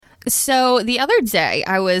So the other day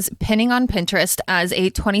I was pinning on Pinterest as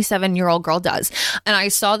a 27-year-old girl does. And I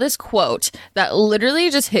saw this quote that literally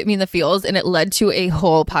just hit me in the feels, and it led to a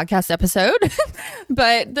whole podcast episode.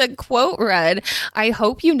 But the quote read, "I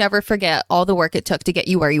hope you never forget all the work it took to get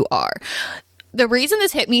you where you are." The reason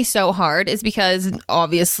this hit me so hard is because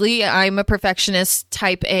obviously I'm a perfectionist,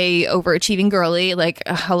 type A, overachieving girly. Like,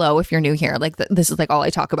 hello, if you're new here, like this is like all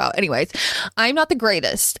I talk about. Anyways, I'm not the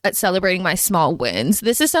greatest at celebrating my small wins.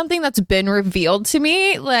 This is something that's been revealed to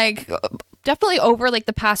me, like definitely over like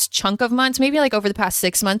the past chunk of months, maybe like over the past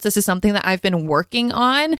 6 months. This is something that I've been working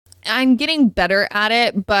on. I'm getting better at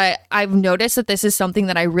it, but I've noticed that this is something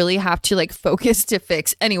that I really have to like focus to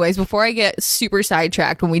fix. Anyways, before I get super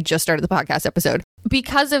sidetracked when we just started the podcast episode,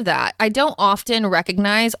 because of that, I don't often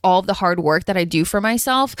recognize all of the hard work that I do for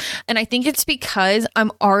myself. And I think it's because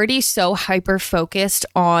I'm already so hyper focused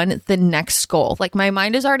on the next goal. Like my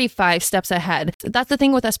mind is already 5 steps ahead. That's the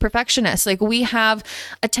thing with us perfectionists. Like we have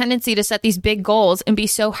a tendency to set these big goals and be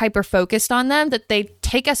so hyper focused on them that they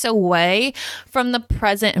take us away from the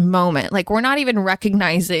present moment. Like we're not even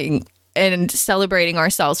recognizing and celebrating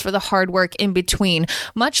ourselves for the hard work in between,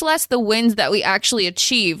 much less the wins that we actually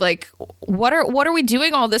achieve. Like what are we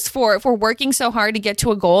doing all this for if we're working so hard to get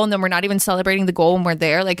to a goal and then we're not even celebrating the goal when we're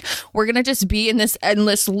there? Like we're gonna just be in this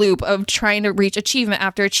endless loop of trying to reach achievement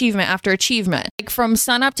after achievement after achievement. Like from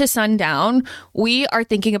sun up to sundown, we are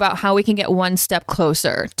thinking about how we can get one step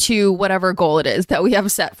closer to whatever goal it is that we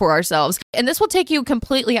have set for ourselves. And this will take you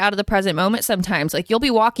completely out of the present moment sometimes. Like you'll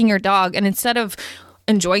be walking your dog, and instead of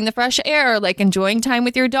enjoying the fresh air, like enjoying time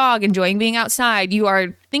with your dog, enjoying being outside, you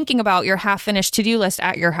are thinking about your half-finished to-do list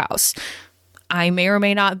at your house. I may or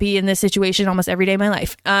may not be in this situation almost every day of my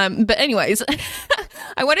life. But anyways,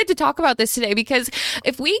 I wanted to talk about this today because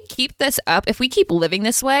if we keep this up, if we keep living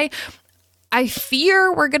this way, I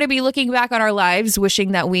fear we're going to be looking back on our lives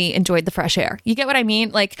wishing that we enjoyed the fresh air. You get what I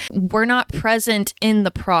mean? Like we're not present in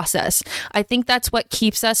the process. I think that's what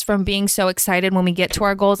keeps us from being so excited when we get to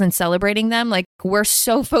our goals and celebrating them. Like we're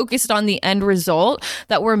so focused on the end result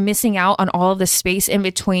that we're missing out on all of the space in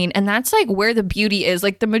between. And that's like where the beauty is.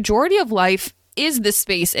 Like the majority of life is the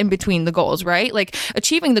space in between the goals, right? Like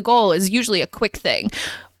achieving the goal is usually a quick thing,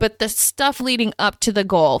 but the stuff leading up to the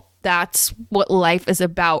goal, that's what life is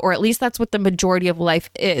about, or at least that's what the majority of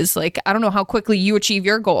life is. Like, I don't know how quickly you achieve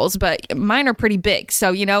your goals, but mine are pretty big.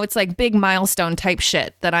 So, you know, it's like big milestone type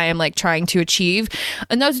shit that I am like trying to achieve.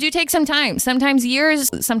 And those do take some time, sometimes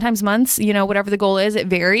years, sometimes months, you know, whatever the goal is, it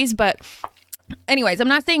varies. But anyways, I'm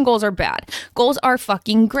not saying goals are bad. Goals are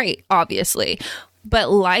fucking great, obviously.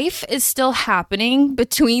 But life is still happening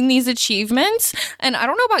between these achievements. And I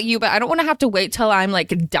don't know about you, but I don't want to have to wait till I'm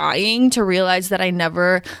like dying to realize that I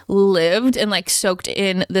never lived and like soaked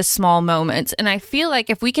in the small moments. And I feel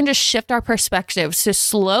like if we can just shift our perspectives to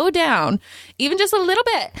slow down even just a little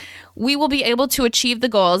bit, we will be able to achieve the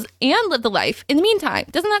goals and live the life in the meantime.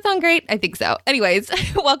 Doesn't that sound great? I think so. Anyways,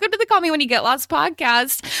 welcome to the Call Me When You Get Lost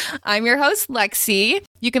podcast. I'm your host, Lexi.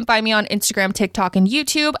 You can find me on Instagram, TikTok, and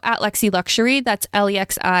YouTube at Lexi Luxury. That's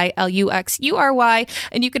LEXILUXURY.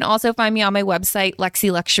 And you can also find me on my website,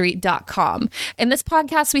 lexiluxury.com. In this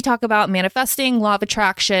podcast, we talk about manifesting, law of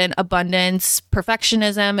attraction, abundance,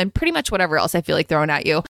 perfectionism, and pretty much whatever else I feel like throwing at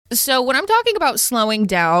you. So when I'm talking about slowing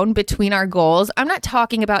down between our goals, I'm not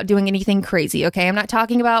talking about doing anything crazy, okay? I'm not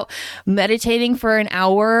talking about meditating for an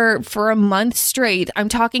hour for a month straight. I'm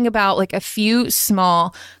talking about like a few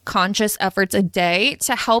small conscious efforts a day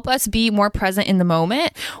to help us be more present in the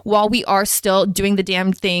moment while we are still doing the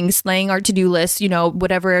damn thing, slaying our to-do list, you know,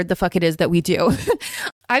 whatever the fuck it is that we do.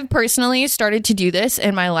 I've personally started to do this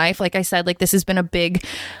in my life. Like I said, like this has been a big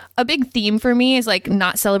theme for me is like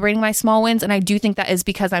not celebrating my small wins. And I do think that is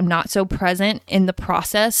because I'm not so present in the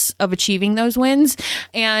process of achieving those wins,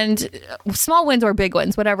 and small wins or big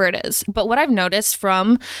wins, whatever it is. But what I've noticed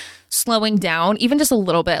from slowing down, even just a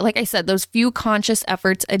little bit, like I said, those few conscious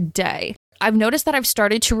efforts a day, I've noticed that I've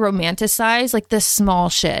started to romanticize like the small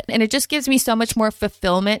shit, and it just gives me so much more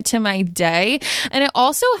fulfillment to my day. And it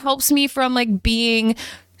also helps me from like being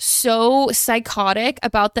so psychotic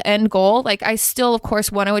about the end goal. Like I still, of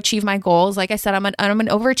course, want to achieve my goals. Like I said, I'm an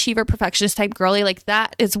overachiever, perfectionist type girly. Like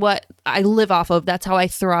that is what I live off of. That's how I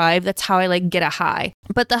thrive. That's how I like get a high.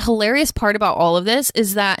 But the hilarious part about all of this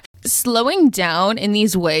is that slowing down in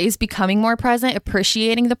these ways, becoming more present,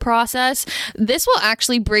 appreciating the process, this will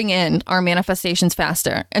actually bring in our manifestations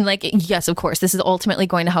faster. And like, yes, of course, this is ultimately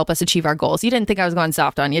going to help us achieve our goals. You didn't think I was going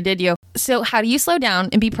soft on you, did you? So how do you slow down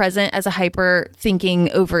and be present as a hyper thinking,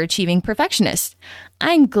 overachieving perfectionist?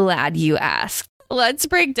 I'm glad you asked. let's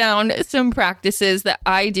break down some practices that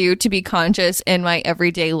I do to be conscious in my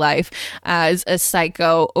everyday life as a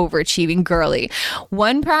psycho overachieving girly.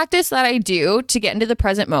 One practice that I do to get into the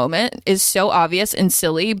present moment is so obvious and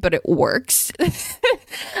silly, but it works.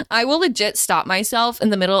 I will legit stop myself in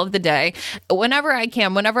the middle of the day whenever I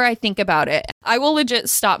can, whenever I think about it. I will legit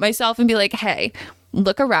stop myself and be like, hey,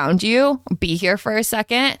 look around you, be here for a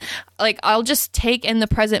second. Like, I'll just take in the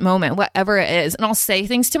present moment, whatever it is. And I'll say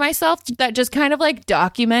things to myself that just kind of like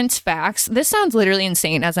documents facts. This sounds literally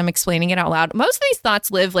insane as I'm explaining it out loud. Most of these thoughts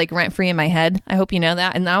live like rent free in my head. I hope you know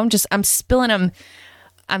that. And now I'm spilling them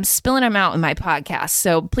out in my podcast.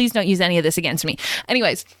 So please don't use any of this against me.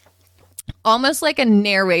 Anyways, almost like a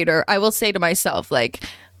narrator, I will say to myself, like,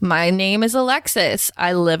 my name is Alexis.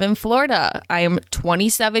 I live in Florida. I am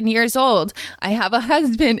 27 years old. I have a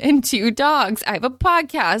husband and 2 dogs. I have a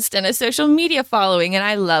podcast and a social media following, and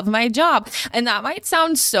I love my job. And that might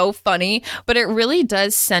sound so funny, but it really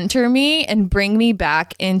does center me and bring me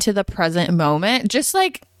back into the present moment. Just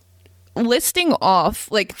like listing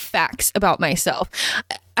off like facts about myself.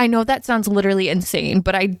 I know that sounds literally insane,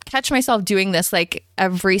 but I catch myself doing this like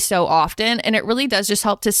every so often, and it really does just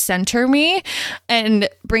help to center me and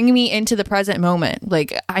bring me into the present moment.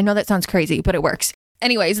 Like, I know that sounds crazy, but it works.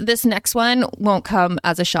 Anyways, this next one won't come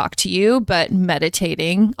as a shock to you, but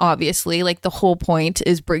meditating, obviously, like the whole point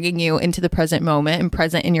is bringing you into the present moment and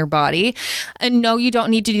present in your body. And no, you don't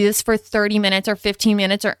need to do this for 30 minutes or 15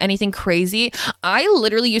 minutes or anything crazy. I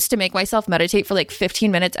literally used to make myself meditate for like 15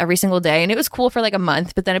 minutes every single day. And it was cool for like a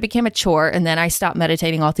month, but then it became a chore. And then I stopped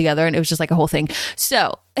meditating altogether, and it was just like a whole thing.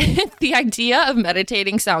 So if the idea of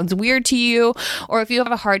meditating sounds weird to you, or if you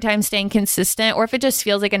have a hard time staying consistent, or if it just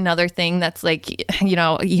feels like another thing that's like, you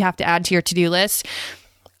know, you have to add to your to-do list,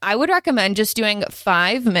 I would recommend just doing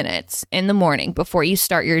 5 minutes in the morning before you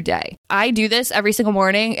start your day. I do this every single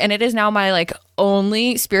morning, and it is now my like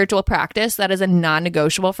only spiritual practice that is a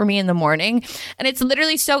non-negotiable for me in the morning. And it's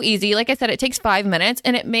literally so easy. Like I said, it takes 5 minutes,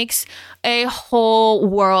 and it makes a whole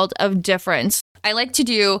world of difference. I like to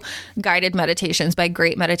do guided meditations by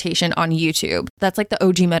Great Meditation on YouTube. That's like the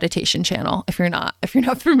OG meditation channel if you're not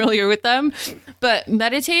familiar with them. But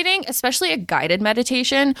meditating, especially a guided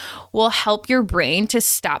meditation, will help your brain to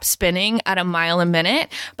stop spinning at a mile a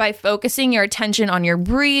minute by focusing your attention on your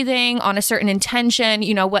breathing, on a certain intention,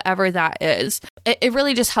 you know, whatever that is. It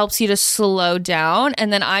really just helps you to slow down.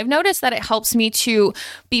 And then I've noticed that it helps me to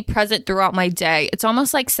be present throughout my day. It's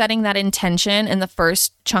almost like setting that intention in the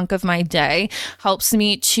first chunk of my day helps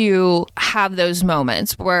me to have those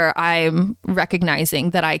moments where I'm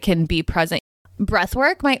recognizing that I can be present. Breath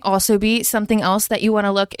work might also be something else that you want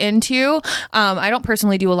to look into. I don't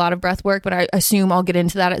personally do a lot of breath work, but I assume I'll get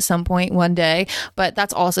into that at some point one day. But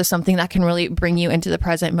that's also something that can really bring you into the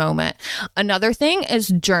present moment. Another thing is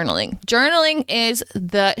journaling. Journaling is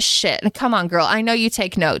the shit. Come on, girl. I know you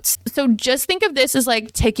take notes. So just think of this as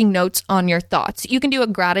like taking notes on your thoughts. You can do a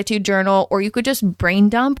gratitude journal, or you could just brain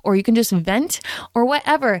dump, or you can just vent, or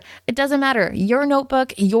whatever. It doesn't matter. Your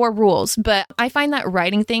notebook, your rules. But I find that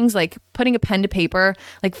writing things, like putting a pen to paper,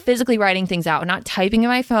 like physically writing things out, not typing in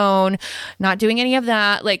my phone, not doing any of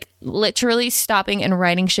that, like literally stopping and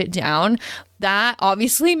writing shit down, that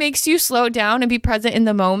obviously makes you slow down and be present in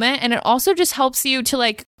the moment. And it also just helps you to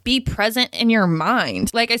like be present in your mind.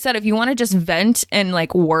 Like I said, if you want to just vent and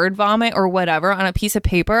like word vomit or whatever on a piece of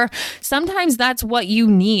paper, sometimes that's what you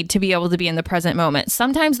need to be able to be in the present moment.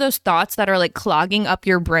 Sometimes those thoughts that are like clogging up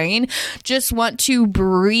your brain just want to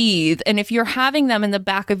breathe. And if you're having them in the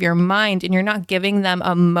back of your mind and you're not giving them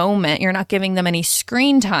a moment, you're not giving them any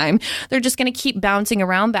screen time, they're just going to keep bouncing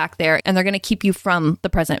around back there, and they're going to keep you from the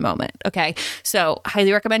present moment. Okay. So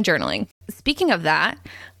highly recommend journaling. Speaking of that,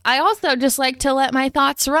 I also just like to let my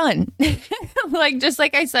thoughts run. Like, just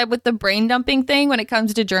like I said with the brain dumping thing when it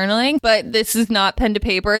comes to journaling, but this is not pen to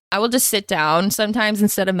paper. I will just sit down sometimes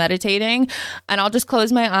instead of meditating, and I'll just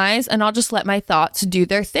close my eyes and I'll just let my thoughts do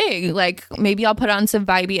their thing. Like maybe I'll put on some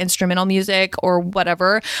vibey instrumental music or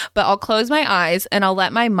whatever, but I'll close my eyes and I'll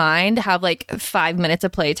let my mind have like 5 minutes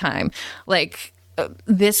of playtime. Like,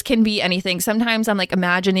 this can be anything. Sometimes I'm like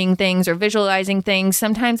imagining things or visualizing things.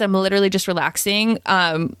 Sometimes I'm literally just relaxing.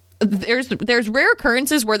 There's rare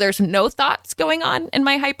occurrences where there's no thoughts going on in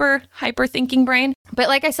my hyper thinking brain. But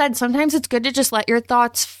like I said, sometimes it's good to just let your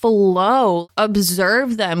thoughts flow,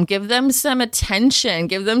 observe them, give them some attention,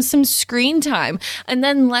 give them some screen time, and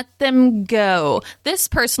then let them go. This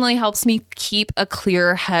personally helps me keep a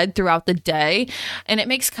clearer head throughout the day, and it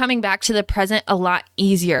makes coming back to the present a lot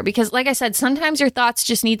easier because like I said, sometimes your thoughts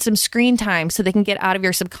just need some screen time so they can get out of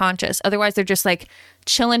your subconscious. Otherwise, they're just like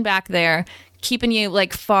chilling back there, keeping you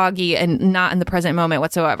like foggy and not in the present moment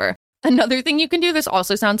whatsoever. Another thing you can do, this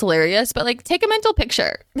also sounds hilarious, but like take a mental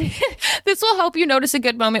picture. This will help you notice a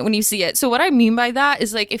good moment when you see it. So what I mean by that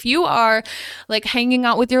is like if you are like hanging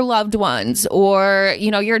out with your loved ones or, you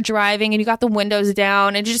know, you're driving and you got the windows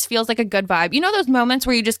down and it just feels like a good vibe. You know those moments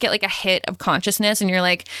where you just get like a hit of consciousness and you're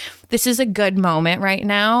like, this is a good moment right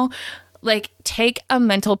now? Like take a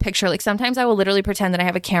mental picture. Like sometimes I will literally pretend that I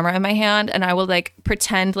have a camera in my hand and I will like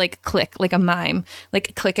pretend like click like a mime,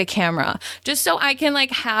 like click a camera just so I can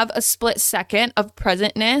like have a split second of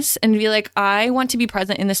presentness and be like, I want to be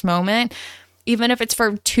present in this moment. Even if it's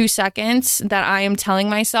for 2 seconds that I am telling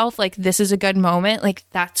myself like, this is a good moment, like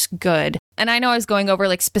that's good. And I know I was going over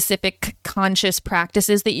like specific conscious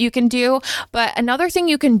practices that you can do, but another thing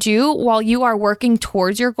you can do while you are working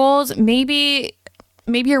towards your goals, maybe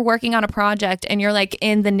you're working on a project and you're like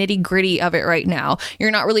in the nitty gritty of it right now.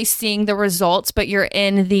 You're not really seeing the results, but you're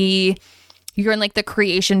in like the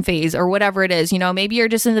creation phase or whatever it is. You know, maybe you're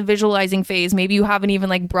just in the visualizing phase. Maybe you haven't even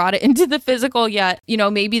like brought it into the physical yet. You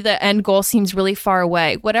know, maybe the end goal seems really far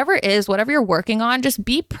away. Whatever it is, whatever you're working on, just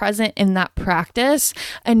be present in that practice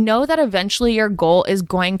and know that eventually your goal is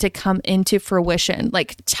going to come into fruition.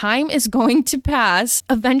 Like time is going to pass.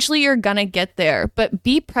 Eventually you're gonna get there, but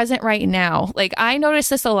be present right now. Like I notice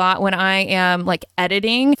this a lot when I am like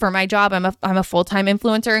editing for my job. I'm a full-time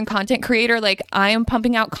influencer and content creator. Like I am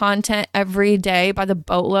pumping out content every day by the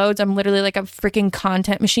boatloads. I'm literally like a freaking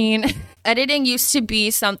content machine. Editing used to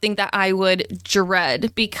be something that I would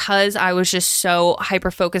dread because I was just so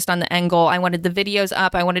hyper focused on the end goal. I wanted the videos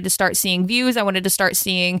up. I wanted to start seeing views. I wanted to start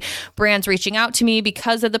seeing brands reaching out to me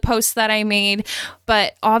because of the posts that I made.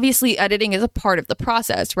 But obviously editing is a part of the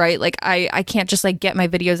process, right? Like I can't just like get my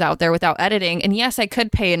videos out there without editing. And yes, I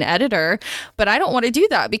could pay an editor, but I don't want to do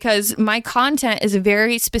that because my content is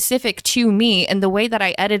very specific to me. And the way that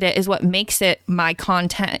I edit it is what makes it my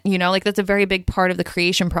content, you know, like that's a very big part of the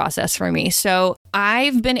creation process for me. So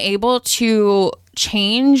I've been able to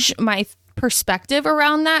change my perspective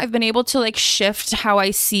around that. I've been able to like shift how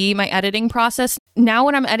I see my editing process. Now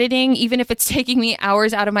when I'm editing, even if it's taking me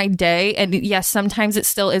hours out of my day, and yes, sometimes it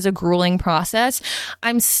still is a grueling process,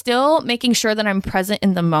 I'm still making sure that I'm present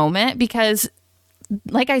in the moment because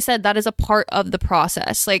like I said, that is a part of the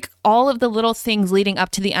process. Like all of the little things leading up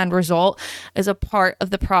to the end result is a part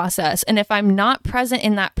of the process. And if I'm not present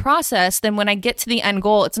in that process, then when I get to the end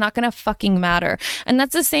goal, it's not going to fucking matter. And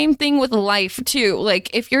that's the same thing with life too. Like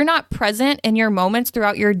if you're not present in your moments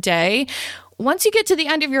throughout your day, once you get to the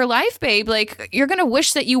end of your life, babe, like you're going to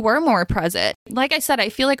wish that you were more present. Like I said, I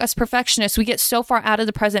feel like us perfectionists, we get so far out of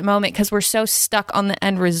the present moment because we're so stuck on the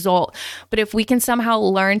end result. But if we can somehow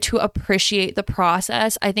learn to appreciate the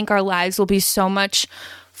process, I think our lives will be so much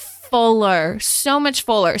fuller, so much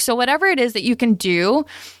fuller. So whatever it is that you can do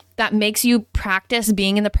that makes you practice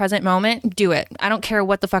being in the present moment, do it. I don't care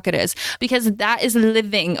what the fuck it is, because that is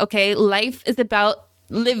living, okay? Life is about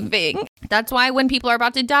living. That's why when people are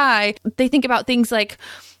about to die, they think about things like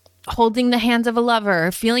holding the hands of a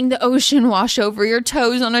lover, feeling the ocean wash over your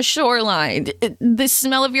toes on a shoreline, the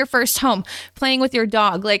smell of your first home, playing with your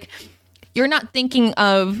dog. Like, you're not thinking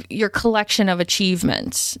of your collection of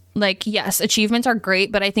achievements. Like, yes, achievements are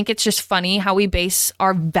great, but I think it's just funny how we base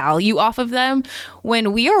our value off of them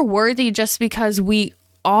when we are worthy just because we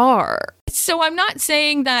are. So I'm not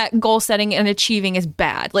saying that goal setting and achieving is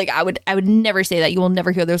bad. Like I would never say that. You will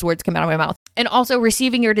never hear those words come out of my mouth. And also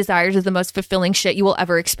receiving your desires is the most fulfilling shit you will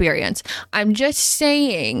ever experience. I'm just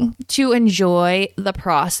saying to enjoy the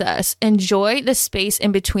process, enjoy the space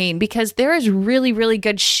in between, because there is really, really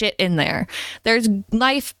good shit in there. There's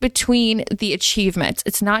life between the achievements.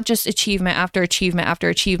 It's not just achievement after achievement after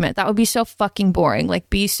achievement. That would be so fucking boring. Like,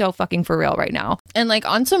 be so fucking for real right now. And like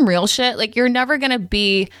on some real shit, like you're never going to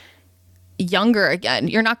be younger again.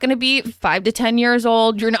 You're not going to be 5 to 10 years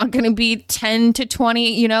old. You're not going to be 10 to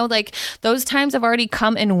 20, you know, like those times have already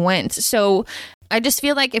come and went. So I just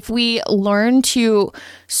feel like if we learn to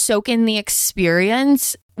soak in the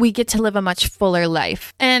experience, we get to live a much fuller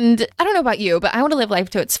life. And I don't know about you, but I want to live life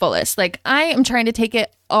to its fullest. Like I am trying to take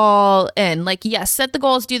it all in. Like, yes, set the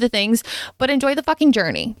goals, do the things, but enjoy the fucking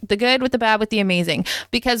journey, the good with the bad with the amazing.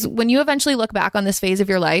 Because when you eventually look back on this phase of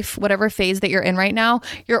your life, whatever phase that you're in right now,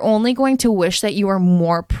 you're only going to wish that you were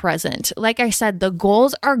more present. Like I said, the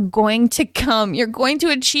goals are going to come. You're going to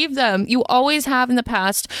achieve them. You always have in the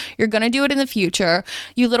past. You're going to do it in the future.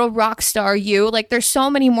 You little rock star, you. Like, there's so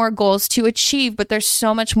many more goals to achieve, but there's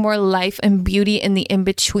so much more life and beauty in the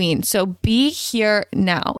in-between. So be here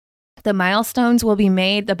now. The milestones will be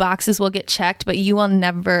made, the boxes will get checked, but you will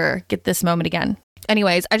never get this moment again.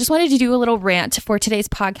 Anyways, I just wanted to do a little rant for today's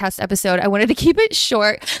podcast episode. I wanted to keep it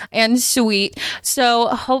short and sweet. So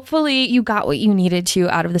hopefully you got what you needed to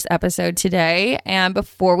out of this episode today. And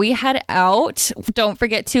before we head out, don't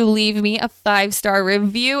forget to leave me a 5-star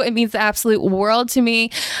review. It means the absolute world to me,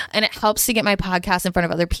 and it helps to get my podcast in front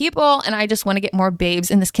of other people. And I just want to get more babes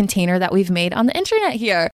in this container that we've made on the internet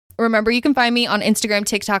here. Remember, you can find me on Instagram,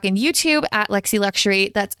 TikTok, and YouTube at Lexi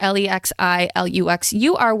Luxury. That's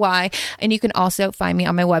LEXILUXURY. And you can also find me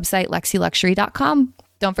on my website, lexiluxury.com.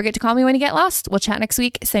 Don't forget to call me when you get lost. We'll chat next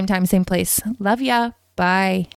week. Same time, same place. Love ya. Bye.